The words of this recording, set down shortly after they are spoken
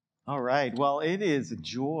All right. Well, it is a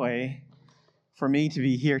joy for me to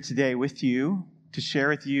be here today with you, to share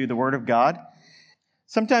with you the Word of God.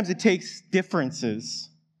 Sometimes it takes differences,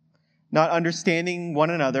 not understanding one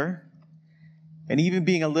another, and even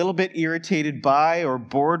being a little bit irritated by or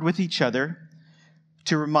bored with each other,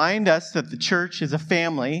 to remind us that the church is a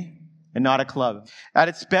family and not a club. At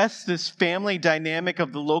its best, this family dynamic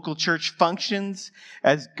of the local church functions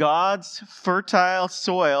as God's fertile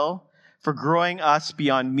soil for growing us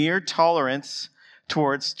beyond mere tolerance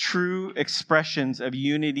towards true expressions of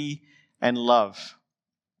unity and love.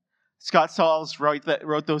 Scott Sauls wrote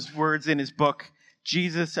those words in his book,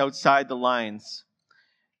 Jesus Outside the Lines.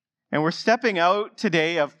 And we're stepping out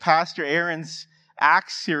today of Pastor Aaron's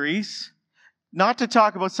Acts series, not to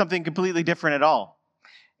talk about something completely different at all.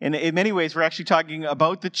 And in many ways, we're actually talking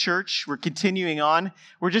about the church. We're continuing on.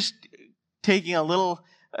 We're just taking a little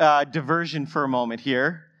diversion for a moment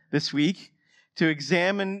here this week to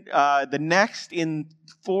examine the next in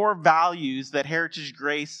 4 values that Heritage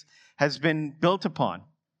Grace has been built upon.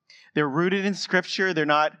 They're rooted in Scripture. They're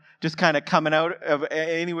not just kind of coming out of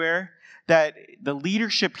anywhere. That the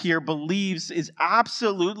leadership here believes is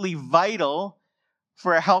absolutely vital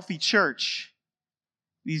for a healthy church.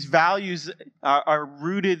 These values are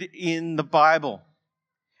rooted in the Bible.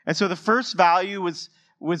 And so the first value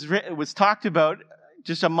was talked about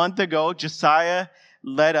just a month ago. Josiah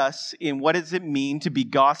led us in what does it mean to be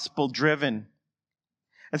gospel-driven.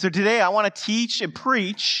 And so today I want to teach and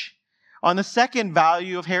preach on the second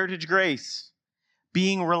value of Heritage Grace,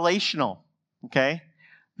 being relational, okay?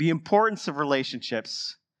 The importance of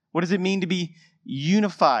relationships. What does it mean to be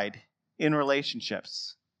unified in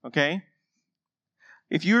relationships, okay?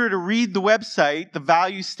 If you were to read the website, the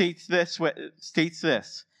value states this.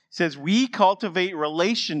 It says, we cultivate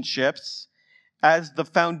relationships as the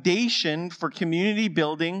foundation for community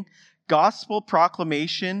building, gospel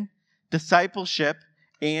proclamation, discipleship,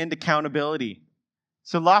 and accountability.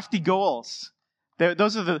 So lofty goals.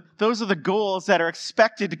 Those are the goals that are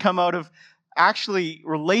expected to come out of actually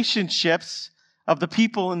relationships of the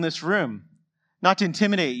people in this room. Not to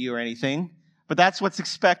intimidate you or anything, but that's what's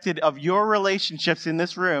expected of your relationships in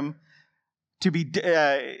this room to be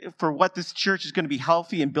for what this church is going to be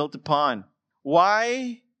healthy and built upon.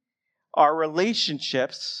 Why are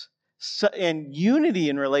relationships and unity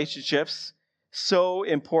in relationships so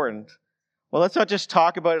important? Well, let's not just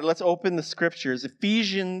talk about it. Let's open the Scriptures.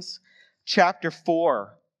 Ephesians chapter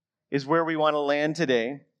 4 is where we want to land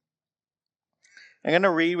today. I'm going to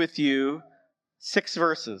read with you 6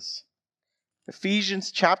 verses.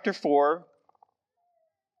 Ephesians chapter 4,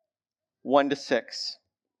 1-6.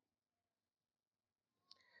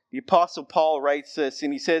 The Apostle Paul writes this,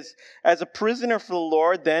 and he says, as a prisoner for the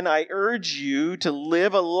Lord, then I urge you to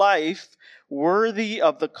live a life worthy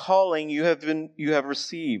of the calling you have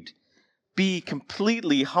received. Be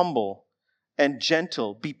completely humble and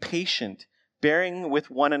gentle. Be patient, bearing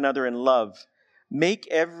with one another in love. Make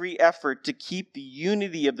every effort to keep the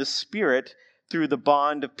unity of the Spirit through the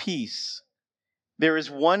bond of peace. There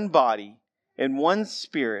is one body and one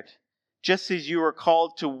Spirit, just as you were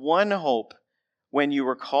called to one hope when you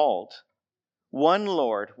were called. One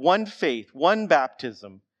Lord, one faith, one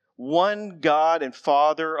baptism, one God and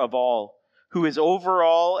Father of all, who is over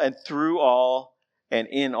all and through all and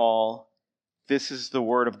in all. This is the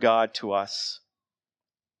word of God to us.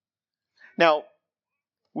 Now,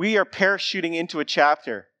 we are parachuting into a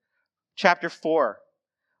chapter 4.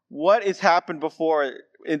 What has happened before?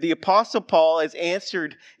 The Apostle Paul has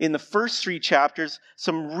answered in the first 3 chapters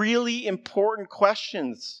some really important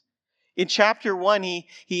questions. In chapter 1,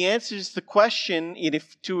 he answers the question,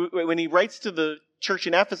 when he writes to the church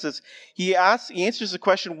in Ephesus, he answers the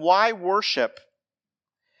question, why worship?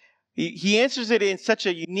 He answers it in such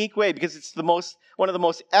a unique way because it's one of the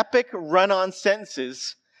most epic run-on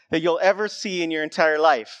sentences that you'll ever see in your entire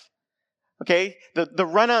life. Okay? The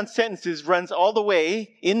run-on sentences runs all the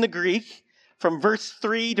way in the Greek from verse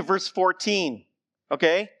 3 to verse 14.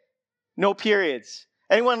 Okay? No periods.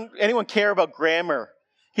 Anyone care about grammar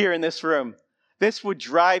here in this room? This would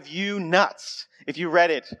drive you nuts if you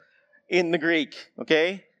read it in the Greek.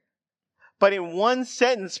 Okay? But in one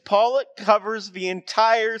sentence, Paul covers the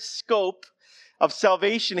entire scope of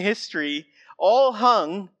salvation history, all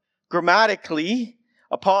hung grammatically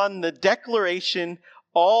upon the declaration,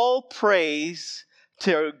 all praise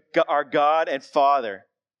to our God and Father.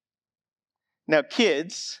 Now,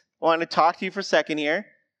 kids, I want to talk to you for a second here.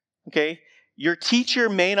 Okay? Your teacher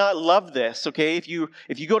may not love this, okay, if you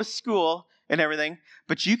go to school and everything,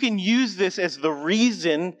 but you can use this as the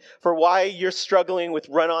reason for why you're struggling with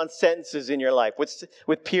run-on sentences in your life,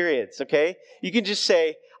 with periods, okay? You can just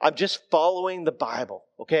say, I'm just following the Bible,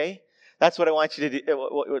 okay? That's what I want you to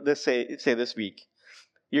do, let's say this week.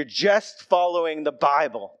 You're just following the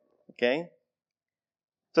Bible, okay?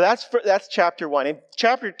 So that's chapter 1. In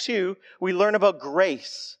chapter 2, we learn about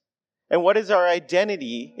grace and what is our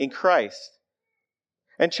identity in Christ.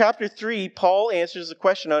 And chapter 3, Paul answers the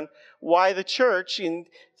question on why the church, in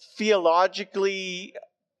theologically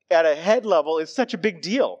at a head level, is such a big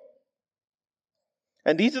deal.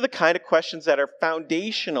 And these are the kind of questions that are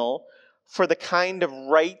foundational for the kind of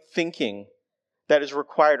right thinking that is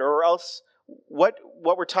required. Or else, what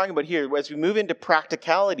we're talking about here, as we move into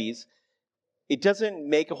practicalities, it doesn't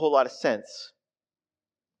make a whole lot of sense.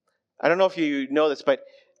 I don't know if you know this, but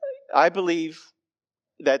I believe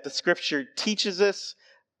that the Scripture teaches us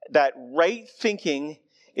that right thinking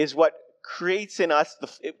is what creates in us,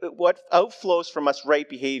 what outflows from us right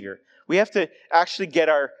behavior. We have to actually get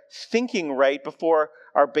our thinking right before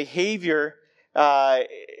our behavior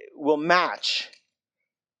will match.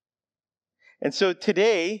 And so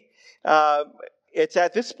today, it's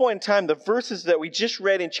at this point in time, the verses that we just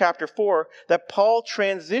read in chapter 4, that Paul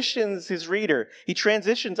transitions his reader. He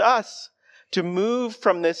transitions us to move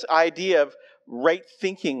from this idea of right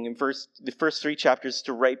thinking in the first 3 chapters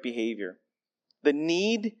to right behavior. The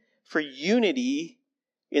need for unity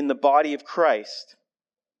in the body of Christ.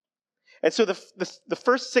 And so the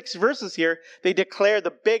first 6 verses here, they declare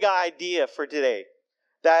the big idea for today.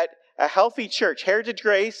 That a healthy church, Heritage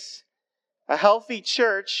Grace, a healthy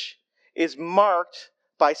church is marked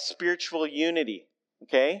by spiritual unity.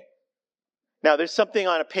 Okay? Now, there's something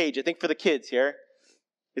on a page, I think for the kids here.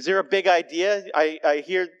 Is there a big idea? I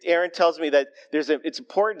hear Aaron tells me that it's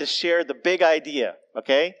important to share the big idea.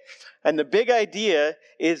 Okay? And the big idea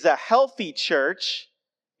is a healthy church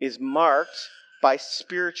is marked by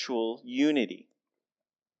spiritual unity.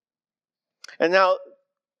 And now,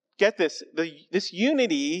 get this. This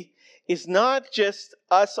unity is not just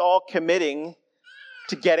us all committing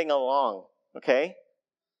to getting along. Okay?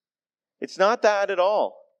 It's not that at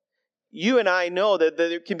all. You and I know that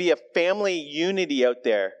there can be a family unity out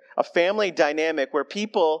there, a family dynamic where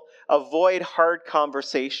people avoid hard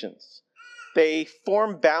conversations. They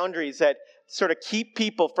form boundaries that sort of keep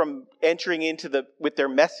people from entering into with their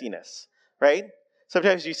messiness, right?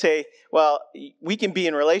 Sometimes you say, well, we can be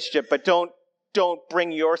in a relationship, but don't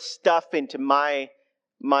bring your stuff into my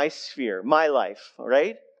sphere, my life,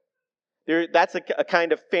 right? That's a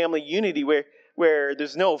kind of family unity where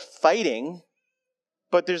there's no fighting,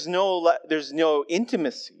 but there's no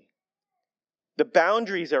intimacy. The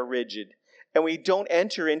boundaries are rigid, and we don't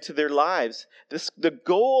enter into their lives. The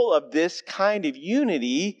goal of this kind of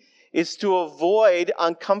unity is to avoid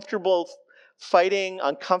uncomfortable fighting,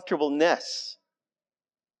 uncomfortableness.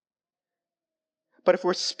 But if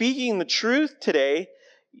we're speaking the truth today,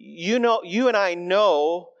 you and I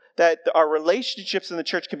know that our relationships in the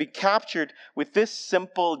church can be captured with this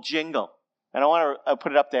simple jingle. And I want to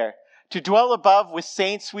put it up there. To dwell above with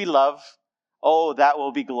saints we love, oh, that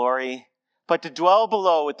will be glory. But to dwell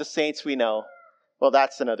below with the saints we know, well,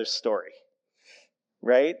 that's another story.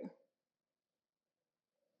 Right?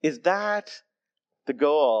 Is that the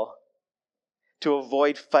goal? To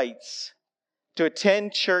avoid fights. To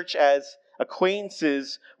attend church as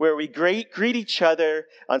acquaintances where we greet each other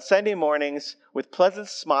on Sunday mornings with pleasant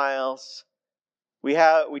smiles. We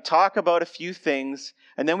talk about a few things,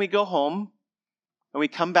 and then we go home, and we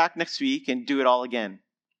come back next week and do it all again.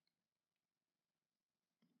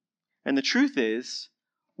 And the truth is,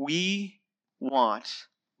 we want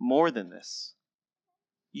more than this.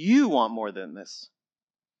 You want more than this.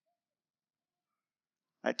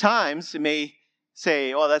 At times, it may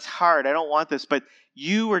say, oh, that's hard, I don't want this, but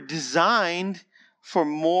you were designed for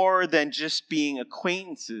more than just being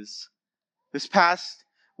acquaintances. This past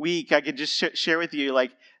week, I could just share with you,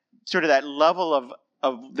 like, sort of that level of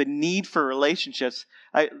the need for relationships.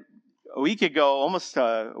 A week ago, almost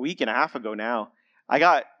a week and a half ago now, I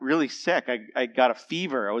got really sick. I got a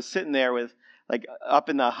fever. I was sitting there with, like, up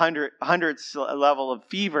in the hundreds level of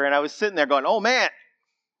fever, and I was sitting there going, oh man,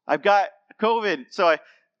 I've got COVID,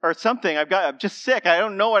 I'm just sick. I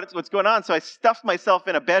don't know what's going on. So I stuffed myself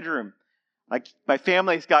in a bedroom. Like, my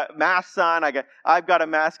family's got masks on. I've got a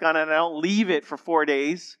mask on, and I don't leave it for 4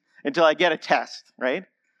 days until I get a test, right?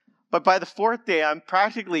 But by the 4th day, I'm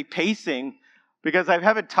practically pacing because I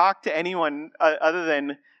haven't talked to anyone other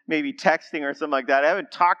than maybe texting or something like that. I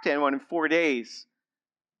haven't talked to anyone in 4 days.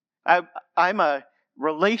 I'm a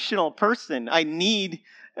relational person. I need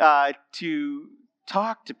to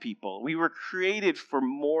talk to people. We were created for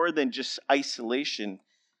more than just isolation.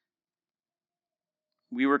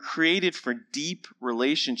 We were created for deep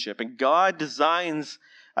relationship. And God designs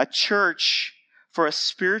a church for a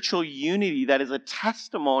spiritual unity that is a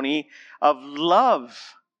testimony of love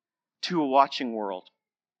to a watching world.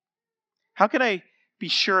 How can I be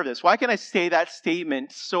sure of this? Why can I say that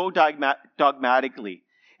statement so dogmatically?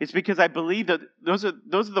 It's because I believe that those are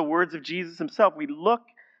the words of Jesus himself. We look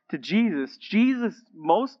to Jesus. Jesus'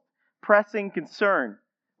 most pressing concern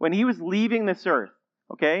when he was leaving this earth,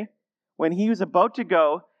 okay? When he was about to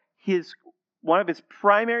go, one of his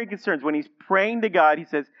primary concerns, when he's praying to God, he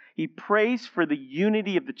says he prays for the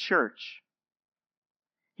unity of the church.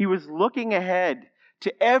 He was looking ahead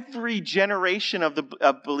to every generation of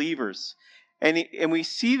believers. And we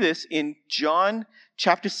see this in John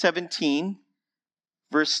chapter 17,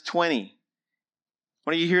 verse 20.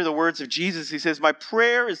 When you hear the words of Jesus, he says, "My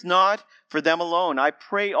prayer is not for them alone. I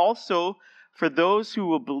pray also for those who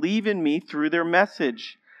will believe in me through their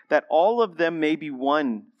message, that all of them may be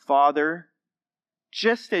one. Father,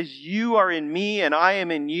 just as you are in me and I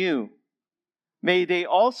am in you, may they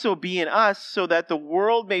also be in us, so that the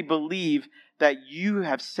world may believe that you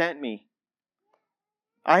have sent me.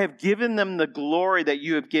 I have given them the glory that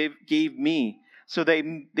you have gave me, so they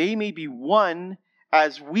may be one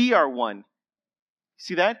as we are one."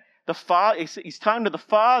 See that? He's talking to the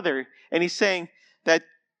Father, and he's saying that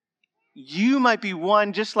you might be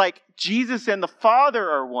one just like Jesus and the Father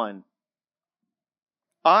are one.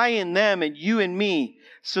 I in them and you in me,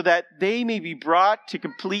 so that they may be brought to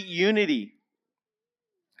complete unity.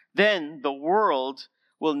 Then the world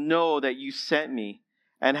will know that you sent me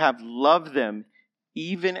and have loved them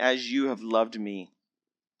even as you have loved me.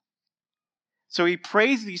 So he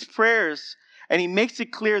prays these prayers, and he makes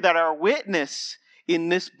it clear that our witness in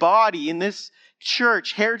this body, in this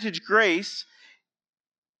church, Heritage Grace,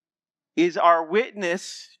 is our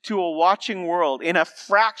witness to a watching world in a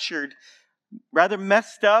fractured, rather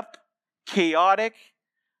messed up, chaotic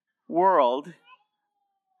world.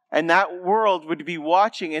 And that world would be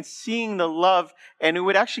watching and seeing the love, and it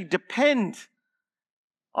would actually depend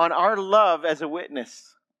on our love as a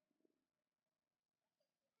witness.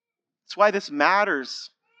 That's why this matters,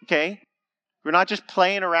 okay? We're not just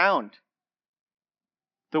playing around.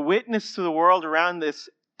 The witness to the world around this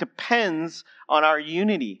depends on our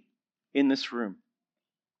unity in this room.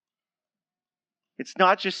 It's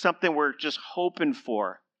not just something we're just hoping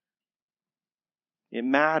for. It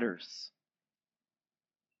matters.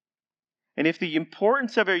 And if the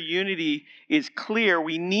importance of our unity is clear,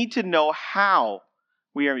 we need to know how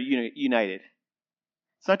we are united.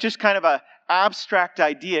 It's not just kind of an abstract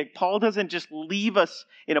idea. Paul doesn't just leave us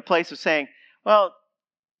in a place of saying, well,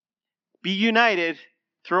 be united,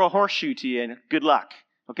 throw a horseshoe to you, and good luck.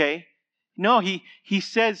 Okay? No, he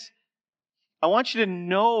says, I want you to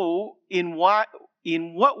know in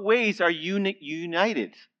what ways are you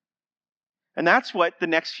united. And that's what the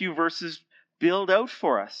next few verses build out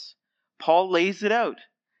for us. Paul lays it out.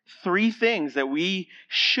 3 things that we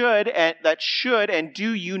should and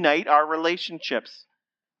do unite our relationships.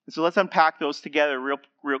 And so let's unpack those together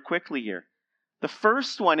real quickly here. The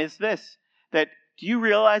first one is this, that do you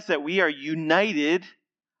realize that we are united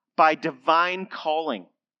by divine calling?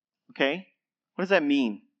 Okay? What does that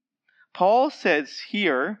mean? Paul says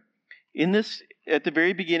here at the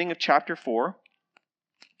very beginning of chapter 4,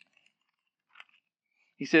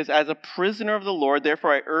 he says, "As a prisoner of the Lord,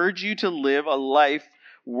 therefore I urge you to live a life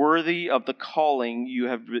worthy of the calling you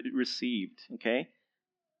have received." Okay?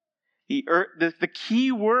 The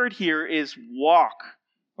key word here is walk.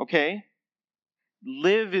 Okay?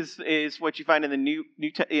 Live is what you find in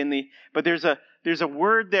the but there's a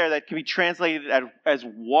word there that can be translated as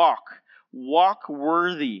walk. Walk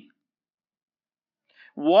worthy.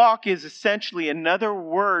 Walk is essentially another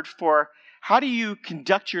word for how do you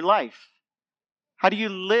conduct your life? How do you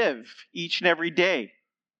live each and every day?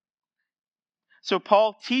 So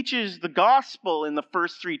Paul teaches the gospel in the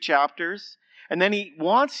first 3 chapters, and then he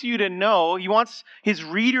wants you to know, he wants his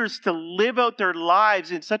readers to live out their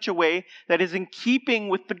lives in such a way that is in keeping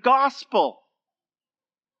with the gospel.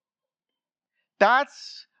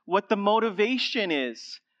 That's what the motivation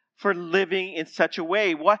is for living in such a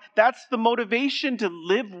way. That's the motivation to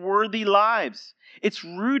live worthy lives. It's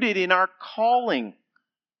rooted in our calling.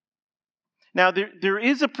 Now, there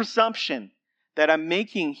is a presumption that I'm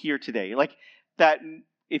making here today, like that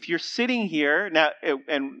if you're sitting here now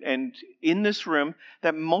and in this room,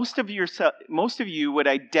 that most of you would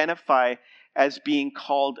identify as being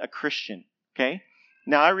called a Christian. Okay?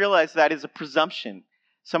 Now, I realize that is a presumption.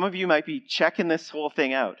 Some of you might be checking this whole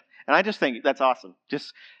thing out, and I just think that's awesome.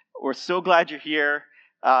 We're so glad you're here.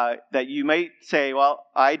 That you might say, "Well,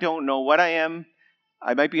 I don't know what I am.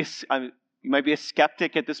 You might be a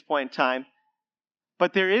skeptic at this point in time."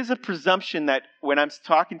 But there is a presumption that when I'm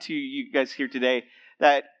talking to you guys here today,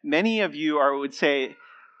 that many of you would say,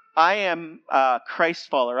 I am a Christ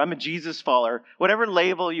follower, I'm a Jesus follower, whatever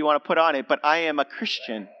label you want to put on it, but I am a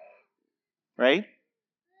Christian, right?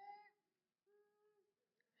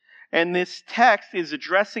 And this text is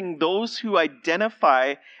addressing those who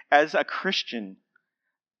identify as a Christian.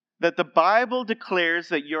 That the Bible declares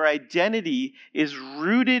that your identity is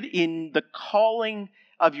rooted in the calling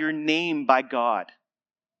of your name by God.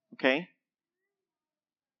 Okay?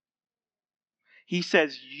 He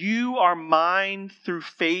says, you are mine through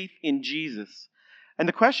faith in Jesus. And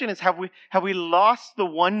the question is, have we lost the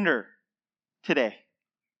wonder today?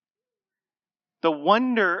 The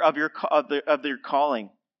wonder of your calling.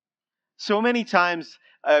 So many times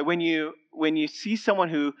when you see someone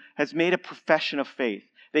who has made a profession of faith,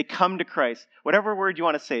 they come to Christ, whatever word you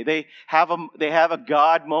want to say, they have a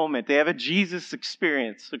God moment, they have a Jesus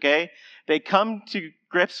experience, okay? They come to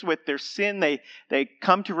grips with their sin, they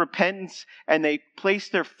come to repentance, and they place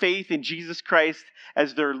their faith in Jesus Christ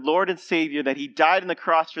as their Lord and Savior, that He died on the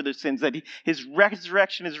cross for their sins, that His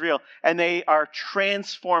resurrection is real, and they are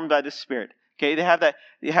transformed by the Spirit, okay? They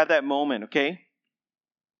have that moment, okay?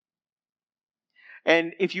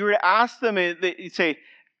 And if you were to ask them, they'd say,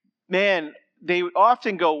 man, they would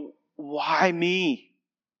often go, why me?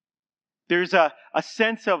 There's a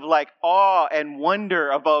sense of like awe and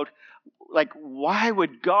wonder about like, why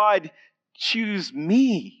would God choose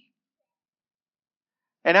me?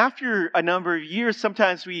 And after a number of years,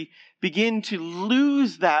 sometimes we begin to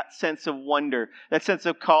lose that sense of wonder, that sense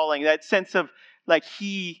of calling, that sense of like,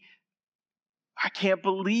 I can't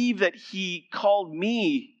believe that He called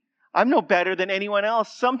me. I'm no better than anyone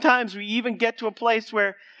else. Sometimes we even get to a place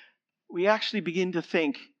where we actually begin to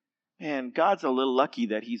think, man, God's a little lucky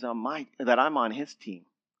that that I'm on His team,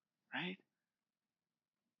 right?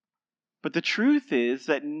 But the truth is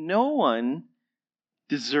that no one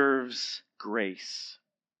deserves grace.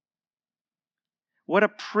 What a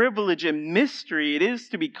privilege and mystery it is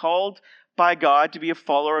to be called by God to be a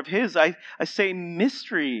follower of His. I say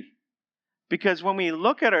mystery because when we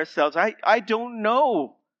look at ourselves, I don't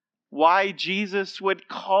know why Jesus would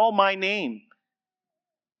call my name.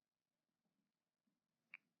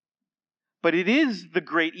 But it is the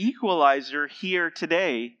great equalizer here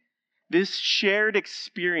today. This shared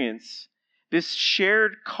experience, this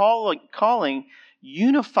shared calling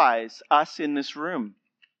unifies us in this room.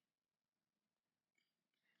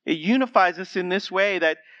 It unifies us in this way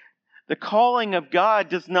that the calling of God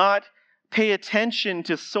does not pay attention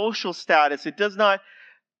to social status. It does not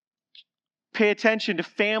pay attention to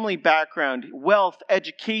family background, wealth,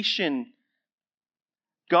 education.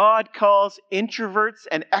 God calls introverts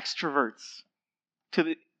and extroverts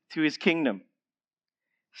to His kingdom.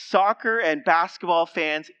 Soccer and basketball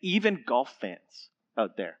fans, even golf fans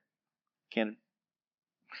out there.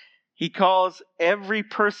 He calls every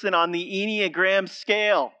person on the Enneagram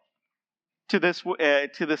scale to this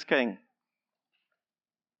king.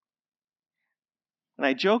 And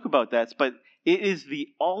I joke about that, but it is the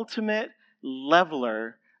ultimate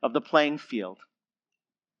leveler of the playing field.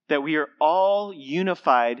 That we are all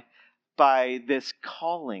unified by this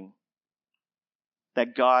calling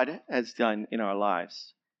that God has done in our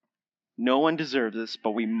lives. No one deserves this,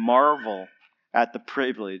 but we marvel at the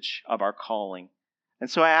privilege of our calling.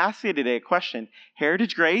 And so I ask you today a question.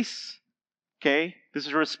 Heritage Grace, okay, this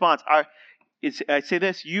is a response. I say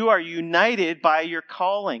this, you are united by your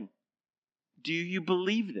calling. Do you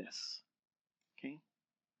believe this? Okay,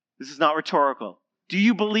 this is not rhetorical. Do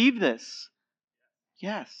you believe this?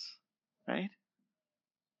 Yes, right?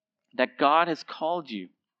 That God has called you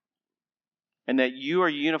and that you are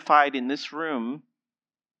unified in this room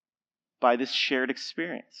by this shared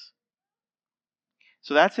experience.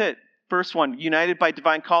 So that's it. First one, united by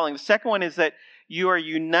divine calling. The second one is that you are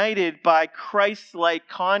united by Christ-like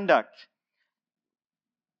conduct.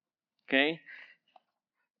 Okay?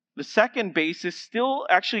 The second basis still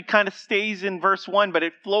actually kind of stays in verse 1, but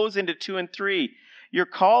it flows into 2 and 3. Your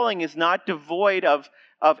calling is not devoid of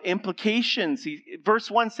implications. Verse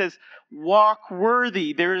 1 says, walk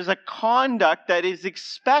worthy. There is a conduct that is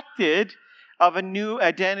expected of a new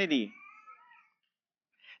identity.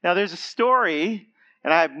 Now there's a story,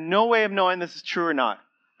 and I have no way of knowing this is true or not,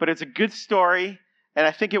 but it's a good story, and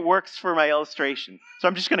I think it works for my illustration. So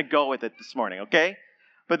I'm just going to go with it this morning, okay?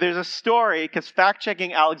 But there's a story, because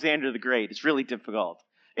fact-checking Alexander the Great is really difficult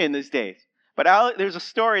in these days. But there's a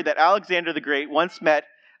story that Alexander the Great once met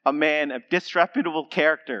a man of disreputable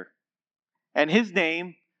character. And his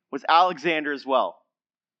name was Alexander as well.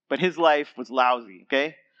 But his life was lousy,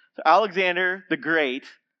 okay? So Alexander the Great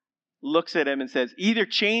looks at him and says, either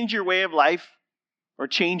change your way of life or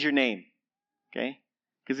change your name. Okay?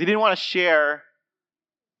 Because he didn't want to share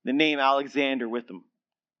the name Alexander with them.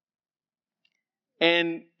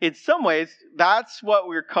 And in some ways, that's what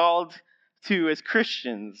we're called to as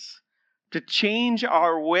Christians, to change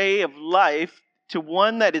our way of life to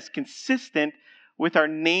one that is consistent with our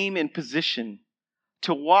name and position,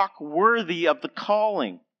 to walk worthy of the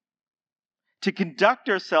calling, to conduct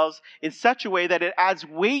ourselves in such a way that it adds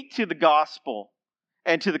weight to the gospel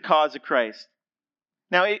and to the cause of Christ.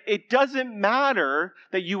 Now, it doesn't matter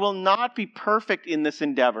that you will not be perfect in this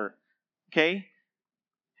endeavor, okay?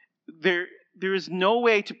 There is no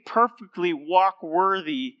way to perfectly walk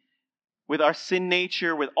worthy with our sin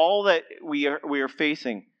nature, with all that we are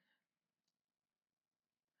facing.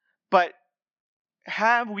 But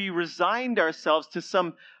have we resigned ourselves to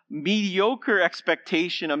some mediocre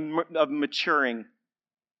expectation of maturing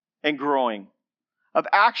and growing, of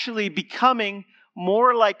actually becoming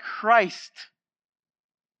more like Christ?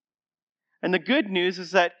 And the good news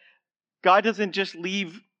is that God doesn't just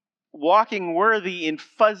leave walking worthy in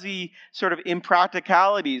fuzzy sort of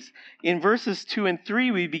impracticalities. In verses 2 and 3,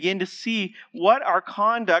 we begin to see what our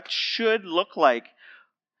conduct should look like.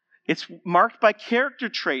 It's marked by character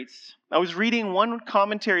traits. I was reading one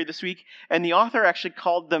commentary this week, and the author actually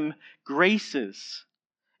called them graces,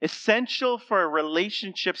 essential for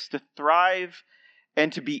relationships to thrive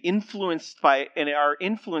and to be influenced by, and are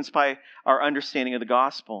influenced by our understanding of the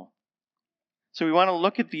gospel. So we want to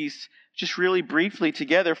look at these just really briefly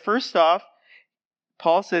together. First off,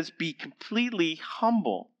 Paul says, be completely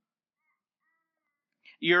humble.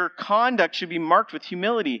 Your conduct should be marked with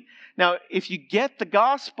humility. Now, if you get the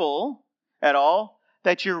gospel at all,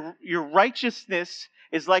 that your righteousness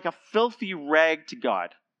is like a filthy rag to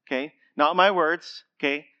God. Okay? Not my words.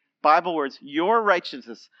 Okay? Bible words. Your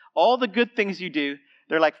righteousness. All the good things you do,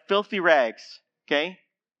 they're like filthy rags. Okay?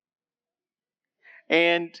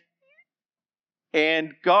 And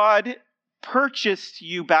God purchased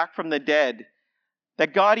you back from the dead.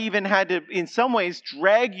 That God even had to, in some ways,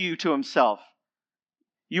 drag you to himself.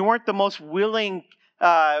 You weren't the most willing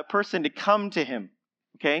person to come to him.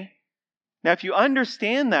 Okay? Now, if you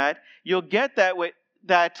understand that, you'll get that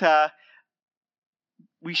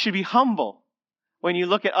we should be humble when you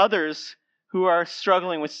look at others who are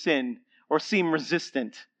struggling with sin or seem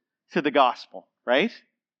resistant to the gospel, right?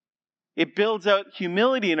 It builds out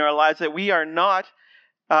humility in our lives that we are not,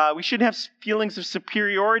 we shouldn't have feelings of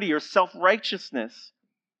superiority or self-righteousness.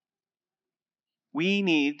 We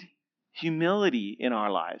need humility in our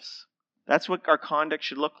lives. That's what our conduct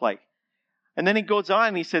should look like. And then he goes on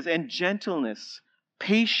and he says, and gentleness,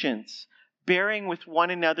 patience, bearing with one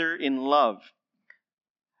another in love.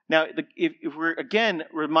 Now, if we're, again,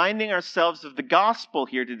 reminding ourselves of the gospel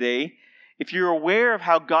here today, if you're aware of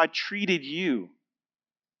how God treated you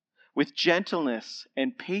with gentleness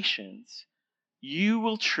and patience, you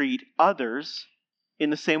will treat others in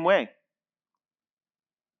the same way.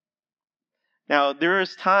 Now, there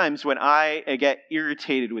is times when I get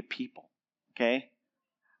irritated with people, okay?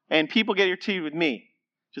 And people get irritated with me.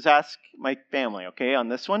 Just ask my family, okay, on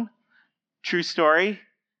this one. True story.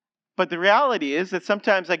 But the reality is that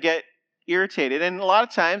sometimes I get irritated. And a lot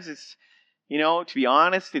of times it's, to be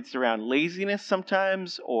honest, it's around laziness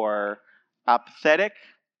sometimes or apathetic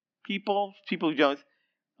people who don't,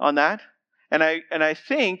 on that. And I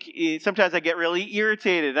think sometimes I get really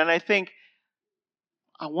irritated. And I think,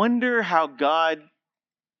 I wonder how God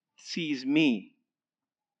sees me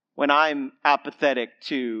when I'm apathetic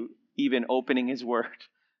to even opening his word.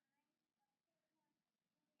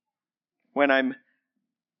 When I'm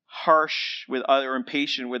harsh with or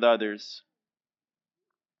impatient with others.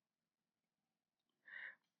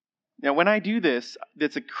 Now, when I do this,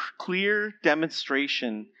 it's a clear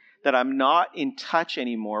demonstration that I'm not in touch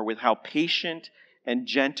anymore with how patient and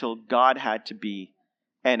gentle God had to be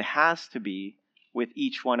and has to be with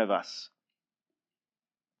each one of us.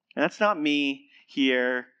 And that's not me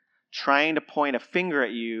here trying to point a finger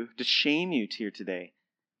at you to shame you here today.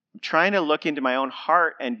 I'm trying to look into my own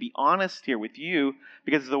heart and be honest here with you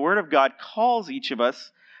because the Word of God calls each of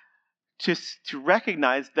us to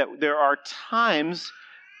recognize that there are times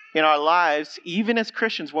in our lives, even as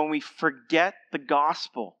Christians, when we forget the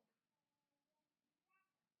gospel.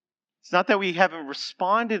 It's not that we haven't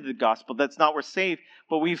responded to the gospel, that's not we're saved,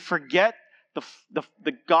 but we forget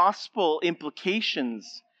the gospel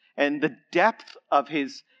implications and the depth of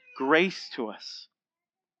his grace to us.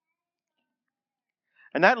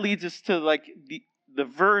 And that leads us to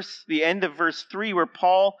the end of verse 3, where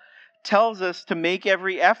Paul tells us to make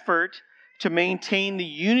every effort to maintain the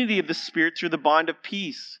unity of the Spirit through the bond of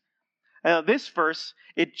peace. Now, this verse,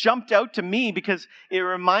 it jumped out to me because it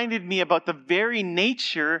reminded me about the very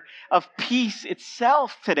nature of peace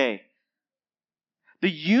itself today.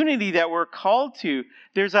 The unity that we're called to,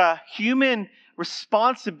 there's a human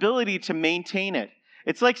responsibility to maintain it.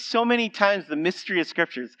 It's like so many times the mystery of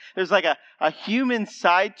scriptures. There's like a human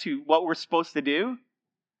side to what we're supposed to do.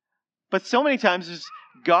 But so many times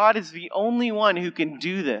God is the only one who can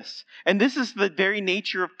do this. And this is the very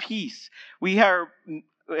nature of peace. We have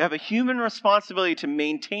a human responsibility to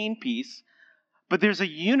maintain peace, but there's a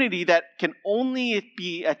unity that can only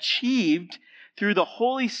be achieved through the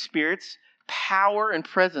Holy Spirit's power and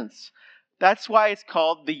presence. That's why it's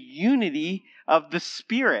called the unity of the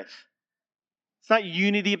Spirit. It's not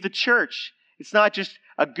unity of the church. It's not just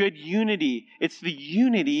a good unity. It's the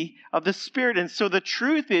unity of the Spirit. And so the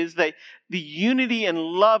truth is that the unity and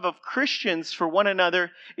love of Christians for one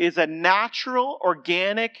another is a natural,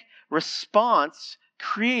 organic response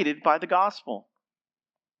created by the gospel.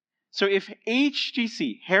 So if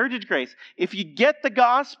HGC, Heritage Grace, if you get the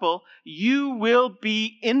gospel, you will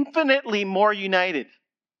be infinitely more united.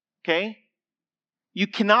 Okay? You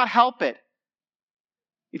cannot help it.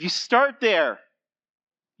 If you start there,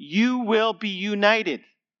 you will be united.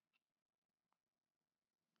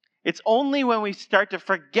 It's only when we start to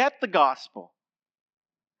forget the gospel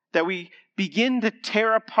that we begin to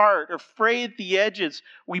tear apart or fray at the edges.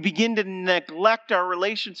 We begin to neglect our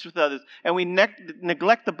relations with others, and we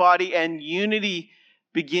neglect the body, and unity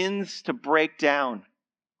begins to break down.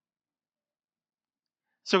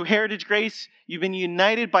 So Heritage Grace, you've been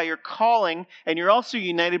united by your calling, and you're also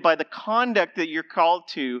united by the conduct that you're called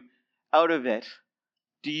to out of it.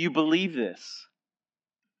 Do you believe this?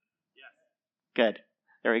 Yes. Good.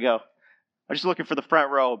 There we go. I'm just looking for the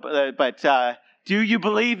front row, but do you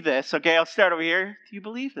believe this? Okay, I'll start over here. Do you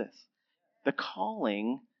believe this? The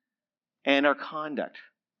calling and our conduct.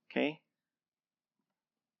 Okay?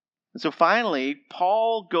 And so finally,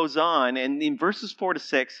 Paul goes on, and in verses 4 to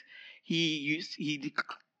 6, he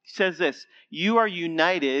says this: you are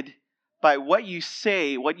united by what you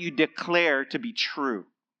say, what you declare to be true.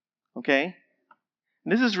 Okay?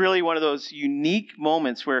 And this is really one of those unique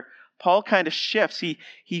moments where Paul kind of shifts.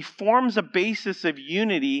 He forms a basis of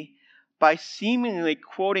unity by seemingly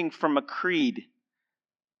quoting from a creed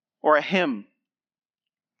or a hymn.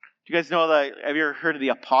 Do you guys know have you ever heard of the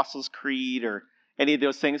Apostles' Creed or any of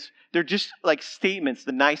those things? They're just like statements,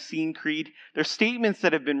 the Nicene Creed. They're statements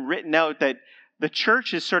that have been written out that the church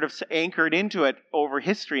has sort of anchored into it over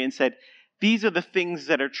history and said, these are the things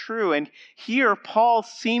that are true. And here Paul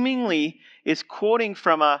seemingly is quoting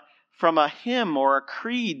from a hymn or a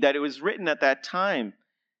creed that it was written at that time.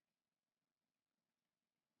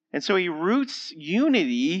 And so he roots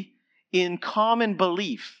unity in common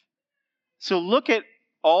belief. So look at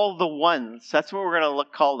all the ones. That's what we're going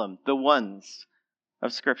to call them, the ones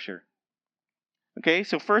of Scripture. Okay,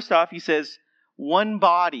 so first off, he says, one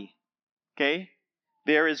body. Okay,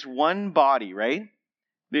 there is one body, right?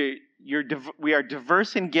 We are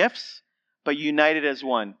diverse in gifts, but united as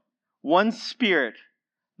one. One Spirit,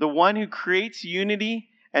 the one who creates unity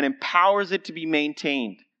and empowers it to be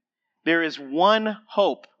maintained. There is one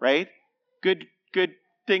hope, right? Good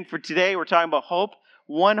thing for today. We're talking about hope.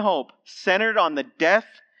 One hope centered on the death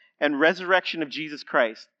and resurrection of Jesus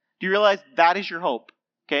Christ. Do you realize that is your hope?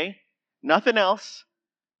 Okay? Nothing else.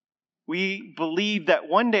 We believe that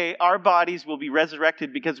one day our bodies will be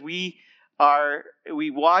resurrected because we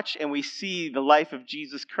watch and we see the life of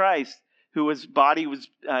Jesus Christ, whose body was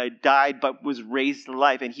died but was raised to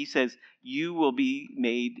life. And he says, you will be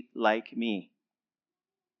made like me.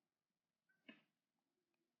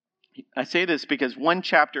 I say this because one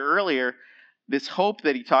chapter earlier, this hope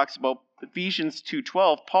that he talks about, Ephesians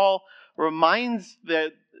 2:12, Paul reminds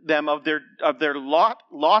them of their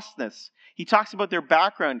lostness. He talks about their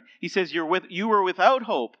background. He says, you were without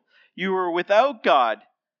hope. You were without God.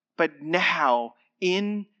 But now,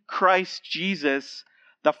 in Christ Jesus,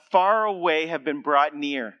 the far away have been brought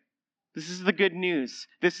near. This is the good news.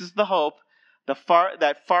 This is the hope.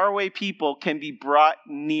 That far away people can be brought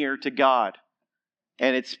near to God.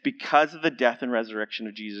 And it's because of the death and resurrection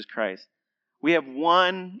of Jesus Christ. We have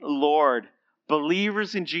one Lord.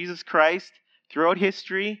 Believers in Jesus Christ throughout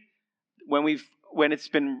history, when it's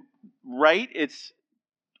been right,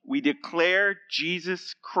 we declare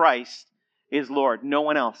Jesus Christ is Lord, no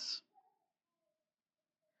one else.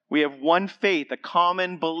 We have one faith, a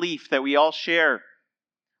common belief that we all share.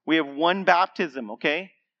 We have one baptism,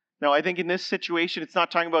 okay? Now, I think in this situation, it's not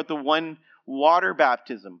talking about the one water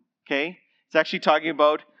baptism, okay? It's actually talking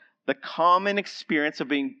about the common experience of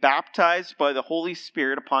being baptized by the Holy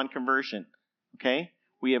Spirit upon conversion, okay?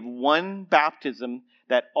 We have one baptism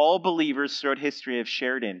that all believers throughout history have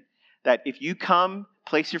shared in. That if you come,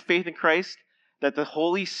 place your faith in Christ, that the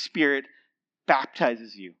Holy Spirit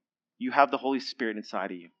baptizes you. You have the Holy Spirit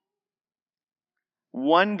inside of you.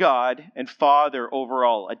 One God and Father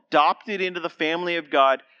overall, adopted into the family of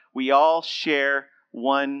God. We all share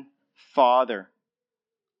one Father.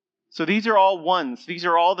 So these are all ones. These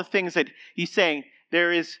are all the things that he's saying.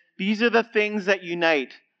 These are the things that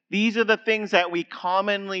unite. These are the things that we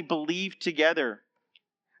commonly believe together.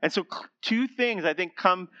 And so two things I think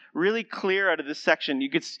come really clear out of this section.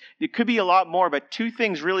 It could be a lot more, but two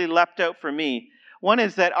things really leapt out for me. One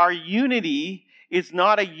is that our unity is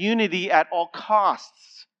not a unity at all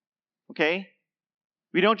costs. Okay?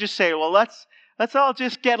 We don't just say, well, let's all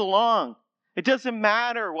just get along. It doesn't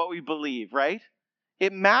matter what we believe, right?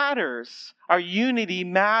 It matters. Our unity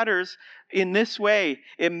matters in this way.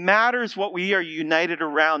 It matters what we are united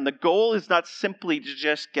around. The goal is not simply to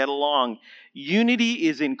just get along. Unity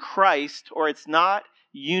is in Christ, or it's not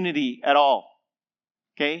unity at all.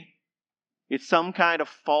 Okay? It's some kind of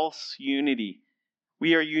false unity.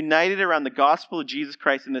 We are united around the gospel of Jesus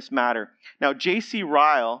Christ in this matter. Now, J.C.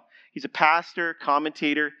 Ryle, he's a pastor,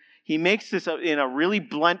 commentator. He makes this in a really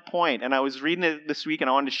blunt point, and I was reading it this week, and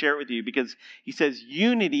I wanted to share it with you because he says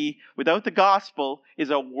unity without the gospel is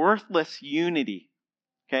a worthless unity.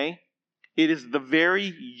 Okay? It is the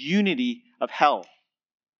very unity of hell.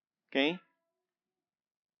 Okay?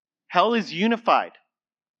 Hell is unified.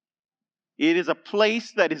 It is a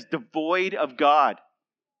place that is devoid of God.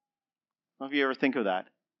 I don't know if you ever think of that.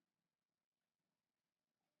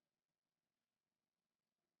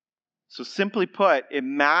 So simply put, it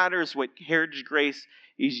matters what Heritage Grace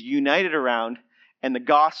is united around, and the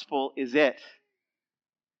gospel is it.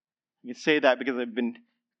 You can say that because I've been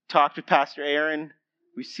talked with Pastor Aaron.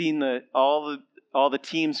 We've seen all the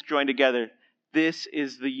teams join together. This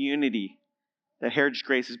is the unity that Heritage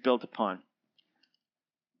Grace is built upon.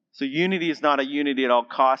 So unity is not a unity at all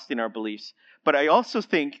cost in our beliefs. But I also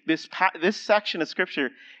think this section of Scripture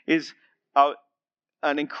is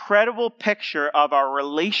an incredible picture of our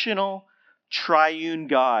relational triune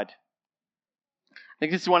God. I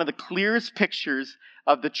think this is one of the clearest pictures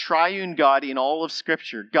of the triune God in all of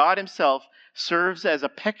Scripture. God himself serves as a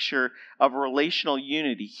picture of relational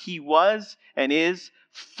unity. He was and is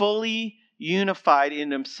fully unified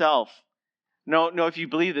in himself. I don't know if you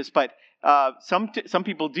believe this, but some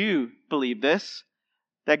people do believe this,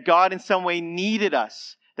 that God in some way needed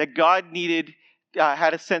us, that God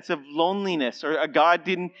had a sense of loneliness, or God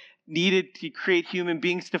needed to create human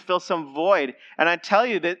beings to fill some void. And I tell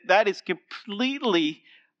you that is completely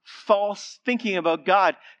false thinking about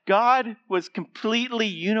God. God was completely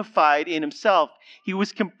unified in himself. He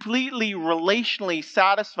was completely relationally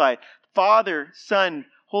satisfied. Father, Son,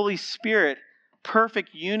 Holy Spirit, perfect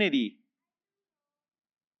unity.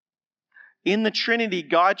 In the Trinity,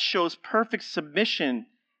 God shows perfect submission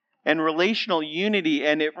and relational unity,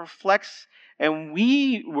 and it reflects, and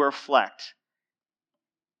we reflect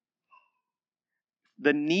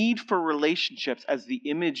the need for relationships as the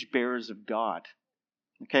image bearers of God.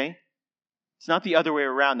 Okay? It's not the other way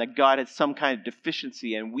around, that God has some kind of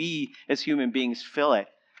deficiency and we as human beings fill it.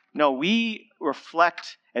 No, we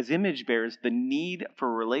reflect as image bearers the need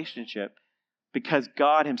for relationship because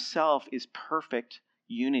God himself is perfect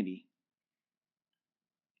unity.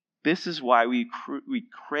 This is why we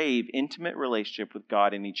crave intimate relationship with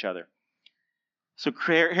God and each other. So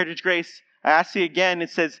Heritage Grace, I ask you again,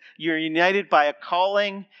 it says you're united by a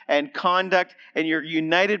calling and conduct, and you're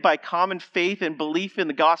united by common faith and belief in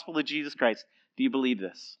the gospel of Jesus Christ. Do you believe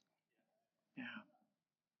this? Yeah.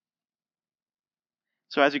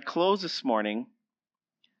 So as we close this morning,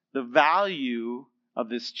 the value of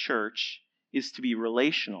this church is to be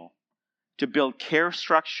relational, to build care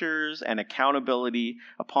structures and accountability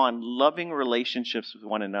upon loving relationships with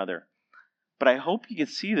one another. But I hope you can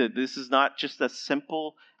see that this is not just a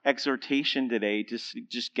simple exhortation today to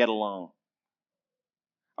just get along.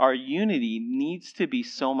 Our unity needs to be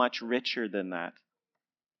so much richer than that.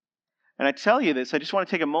 And I tell you this, I just want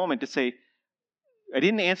to take a moment to say, I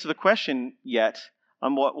didn't answer the question yet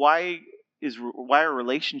on why are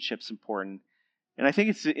relationships important. And I think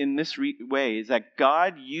it's in this way, is that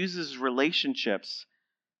God uses relationships,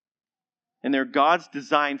 and they're God's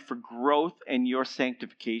design for growth and your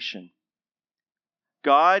sanctification.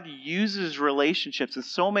 God uses relationships in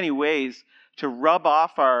so many ways to rub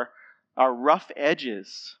off our rough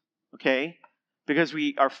edges, okay? Because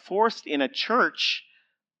we are forced in a church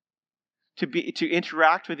to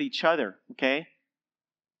interact with each other, okay?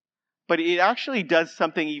 But it actually does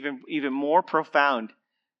something even more profound.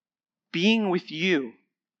 Being with you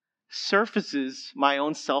surfaces my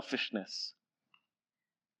own selfishness.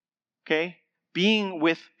 Okay? Being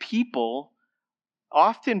with people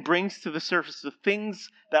often brings to the surface the things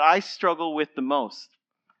that I struggle with the most.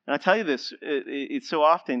 And I tell you this, it's so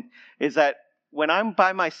often, is that when I'm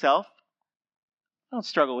by myself, I don't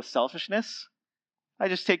struggle with selfishness. I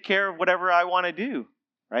just take care of whatever I want to do,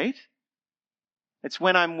 right? It's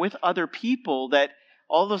when I'm with other people that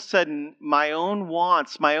all of a sudden my own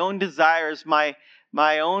wants, my own desires, my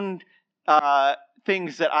own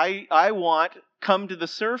things that I want come to the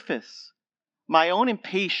surface. My own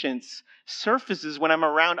impatience surfaces when I'm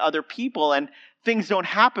around other people and things don't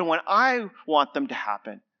happen when I want them to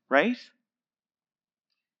happen, right?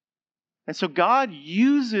 And so God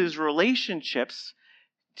uses relationships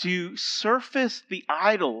to surface the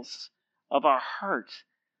idols of our heart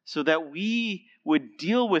so that we would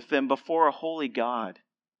deal with them before a holy God.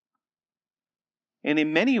 And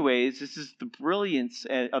in many ways, this is the brilliance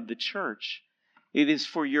of the church. It is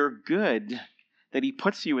for your good that He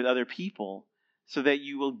puts you with other people so that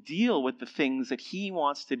you will deal with the things that He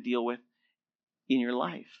wants to deal with in your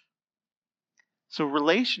life. So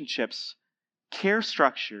relationships, care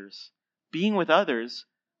structures, being with others,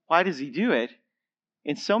 why does He do it?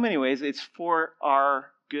 In so many ways, it's for our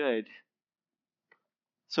good.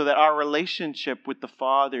 So that our relationship with the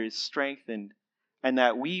Father is strengthened and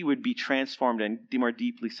that we would be transformed and more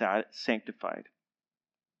deeply sanctified.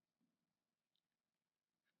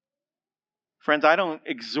 Friends, I don't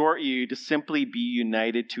exhort you to simply be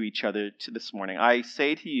united to each other this morning. I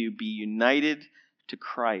say to you, be united to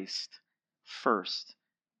Christ first.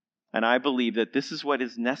 And I believe that this is what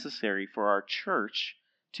is necessary for our church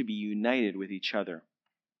to be united with each other.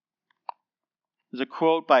 There's a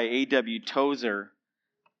quote by A.W. Tozer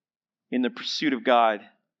in The Pursuit of God.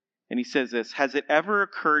 And he says this, has it ever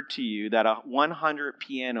occurred to you that 100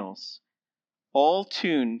 pianos, all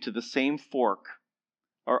tuned to the same fork,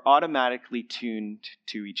 are automatically tuned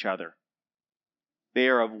to each other? They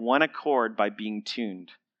are of one accord by being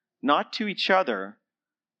tuned, not to each other,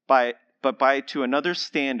 but to another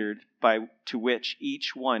standard to which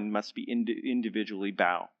each one must be individually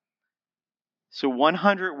bow. So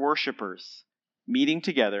 100 worshipers meeting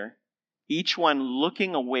together, each one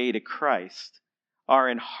looking away to Christ, are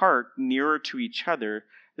in heart nearer to each other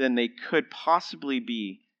than they could possibly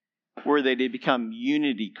be were they to become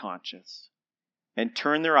unity conscious and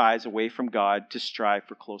turn their eyes away from God to strive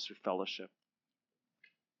for closer fellowship.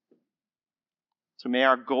 So may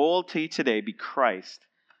our goal today be Christ,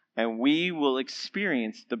 and we will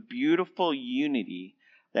experience the beautiful unity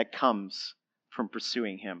that comes from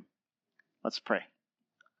pursuing Him. Let's pray.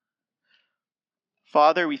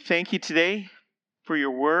 Father, we thank You today for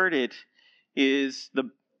Your word. It is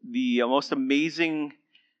the most amazing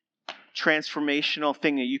transformational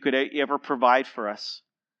thing that You could ever provide for us.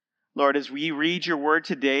 Lord, as we read Your word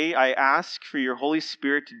today, I ask for Your Holy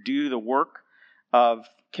Spirit to do the work of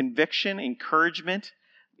conviction, encouragement.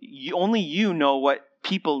 Only You know what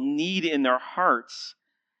people need in their hearts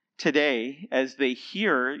today as they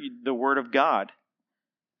hear the word of God.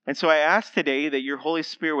 And so I ask today that Your Holy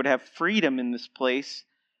Spirit would have freedom in this place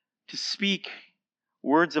to speak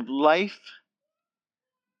words of life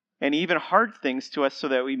and even hard things to us so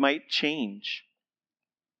that we might change.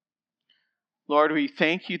 Lord, we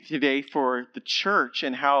thank You today for the church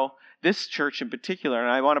and how this church in particular, and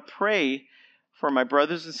I want to pray for my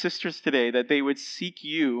brothers and sisters today that they would seek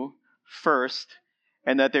You first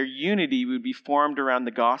and that their unity would be formed around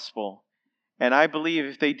the gospel. And I believe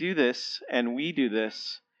if they do this and we do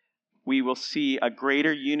this, we will see a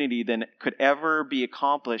greater unity than could ever be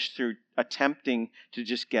accomplished through attempting to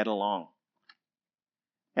just get along.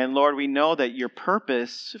 And Lord, we know that Your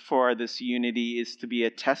purpose for this unity is to be a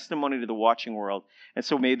testimony to the watching world. And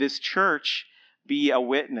so may this church be a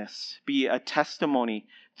witness, be a testimony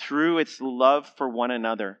through its love for one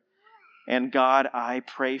another. And God, I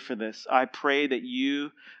pray for this. I pray that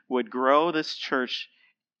You would grow this church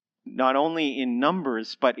not only in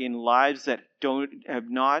numbers, but in lives that have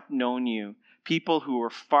not known You. People who are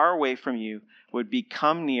far away from You would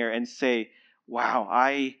become near and say, wow,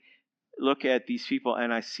 I look at these people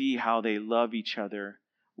and I see how they love each other.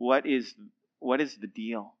 What is the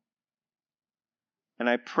deal? And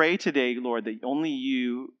I pray today, Lord, that only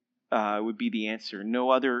You would be the answer.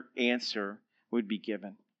 No other answer would be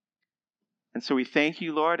given. And so we thank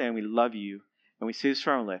You, Lord, and we love You. And we say this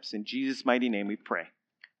from our lips. In Jesus' mighty name we pray.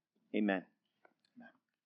 Amen.